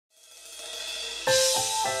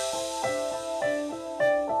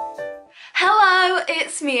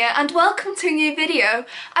it's Mia and welcome to a new video.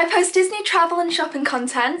 I post Disney travel and shopping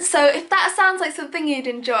content, so if that sounds like something you'd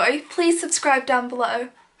enjoy, please subscribe down below.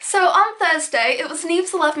 So on Thursday, it was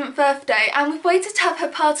Neve's 11th birthday and we've waited to have her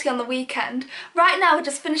party on the weekend. Right now we're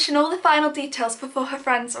just finishing all the final details before her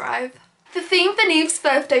friends arrive. The theme for Neve's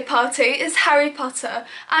birthday party is Harry Potter.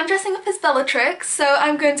 I'm dressing up as Bellatrix, so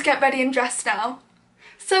I'm going to get ready and dressed now.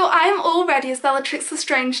 So I'm all ready as Bellatrix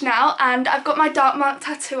Lestrange now, and I've got my dark mark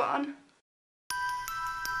tattoo on.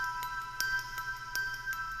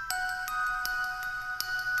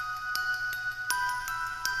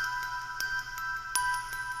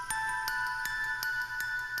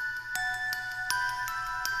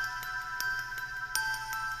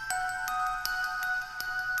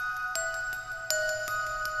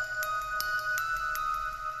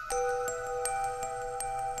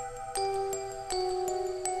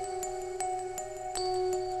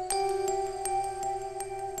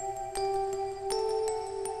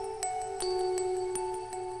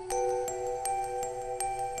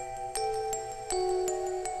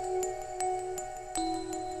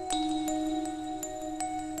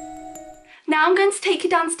 Now I'm going to take you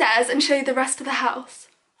downstairs and show you the rest of the house.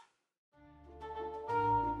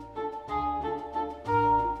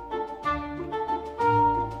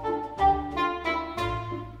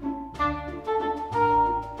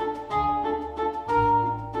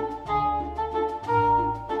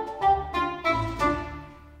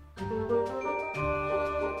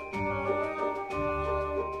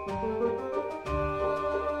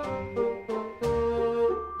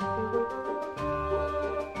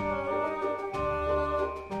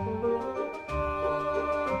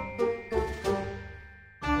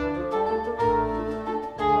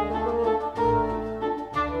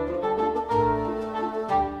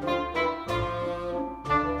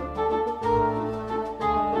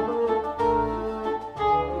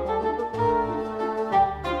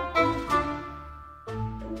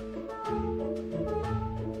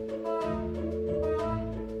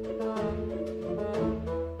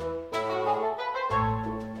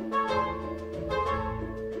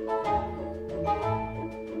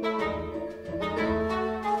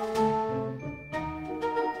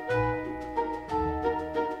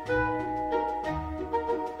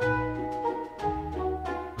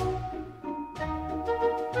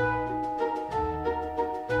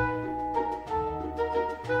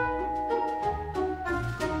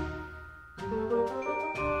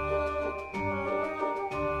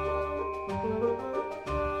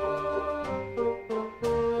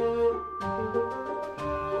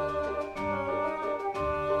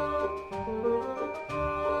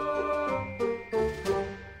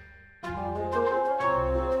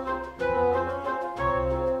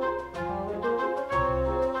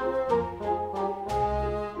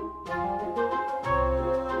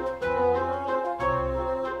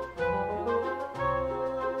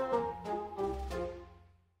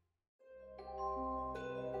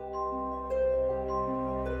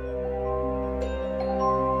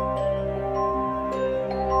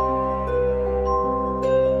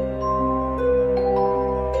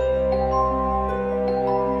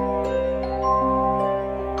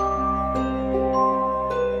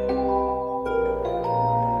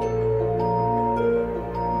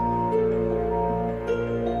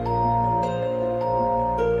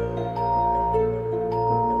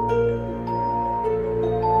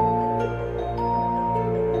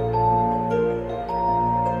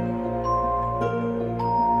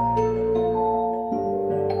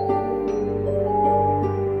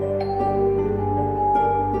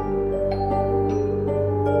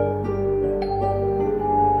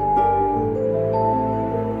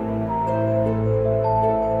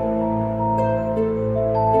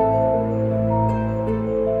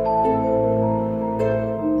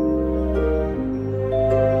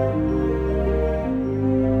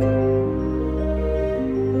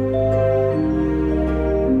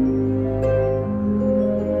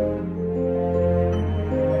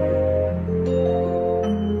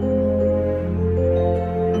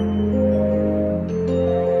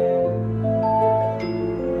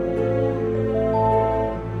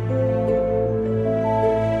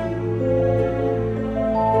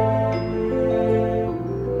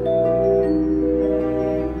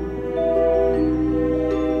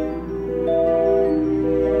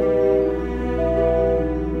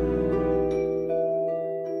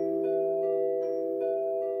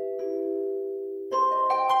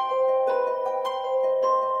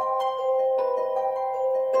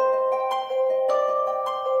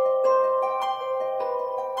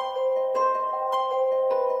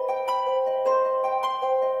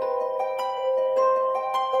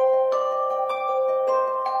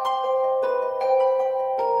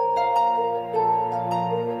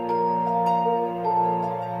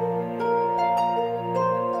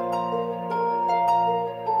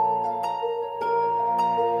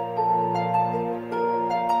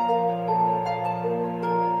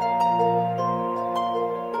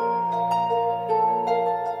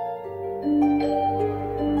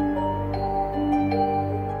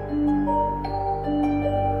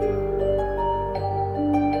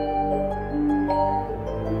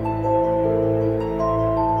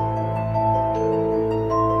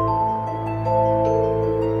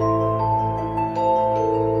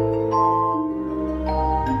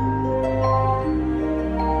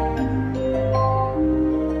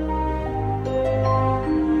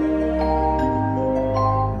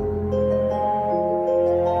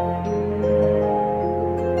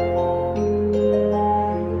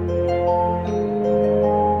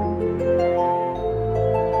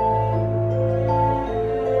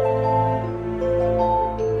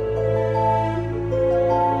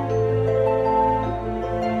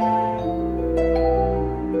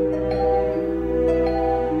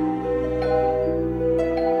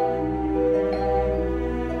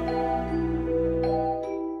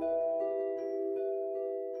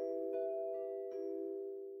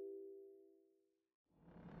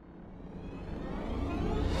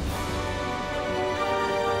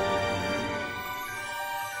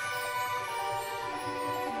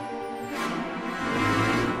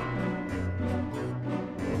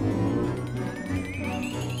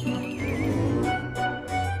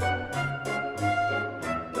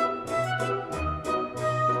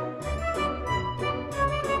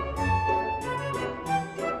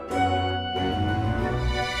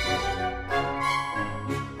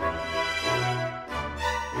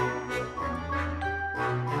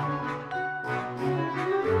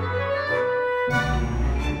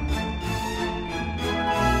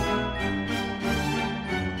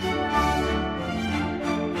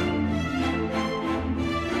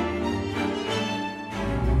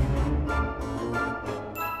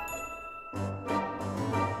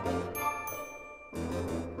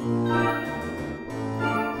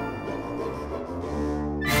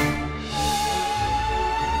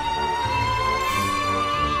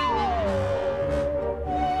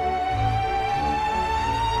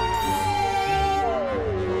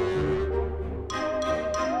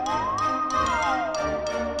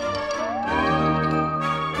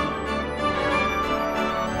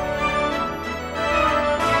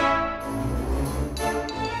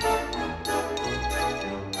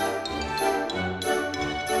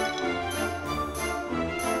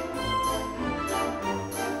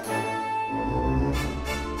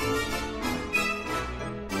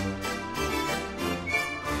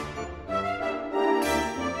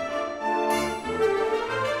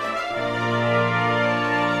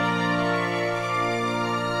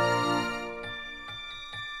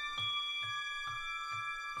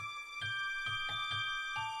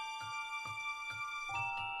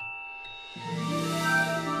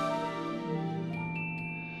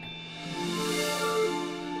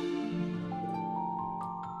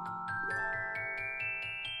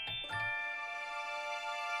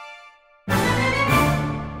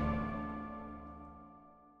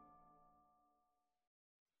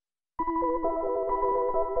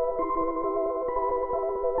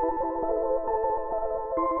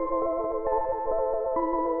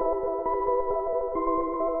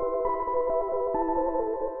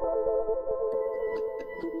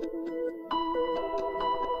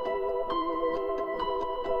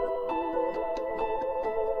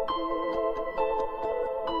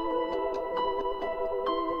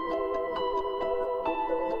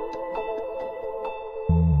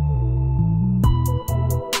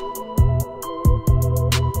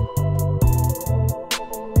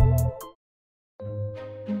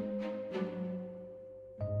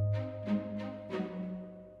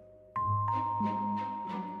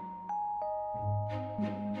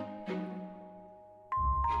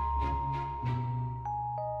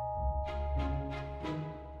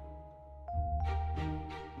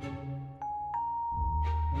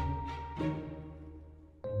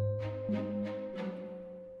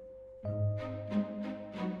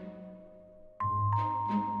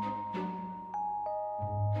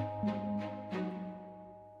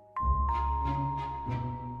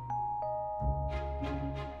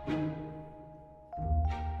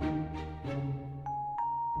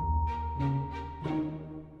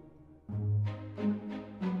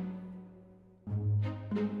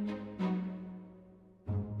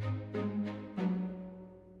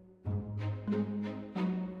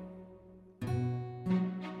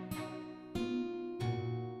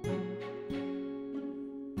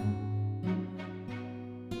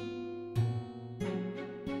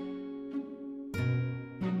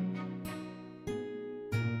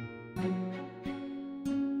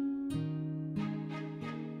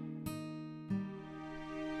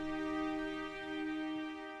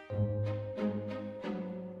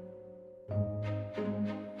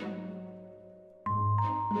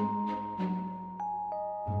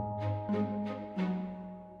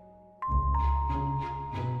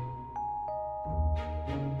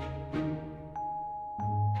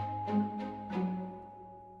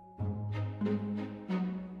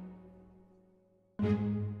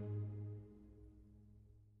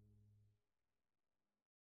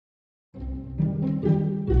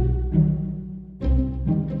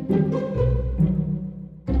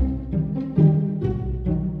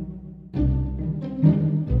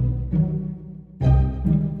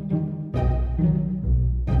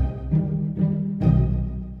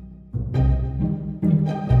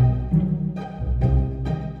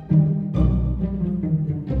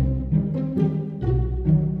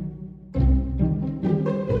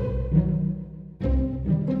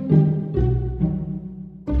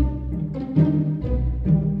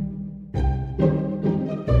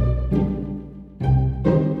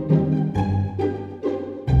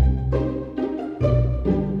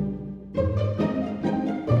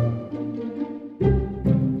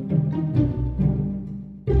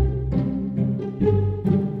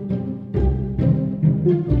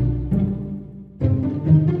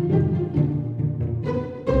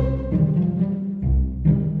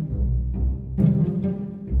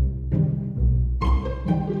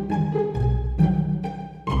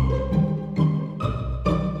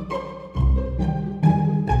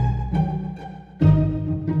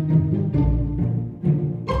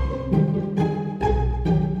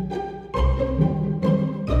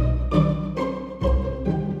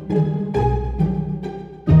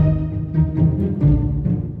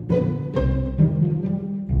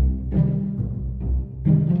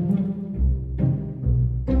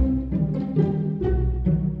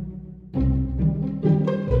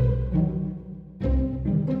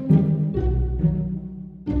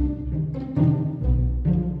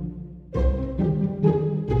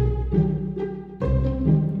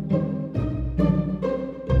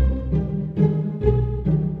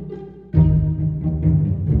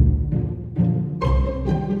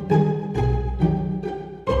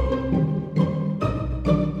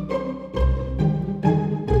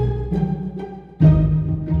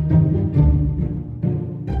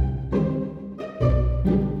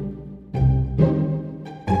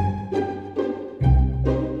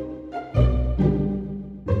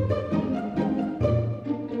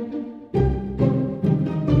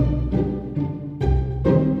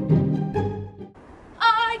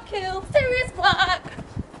 kill Sirius Black.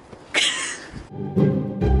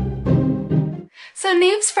 So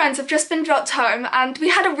Neve's friends have just been dropped home and we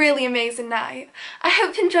had a really amazing night. I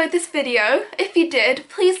hope you enjoyed this video. If you did,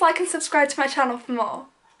 please like and subscribe to my channel for more.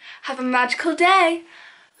 Have a magical day.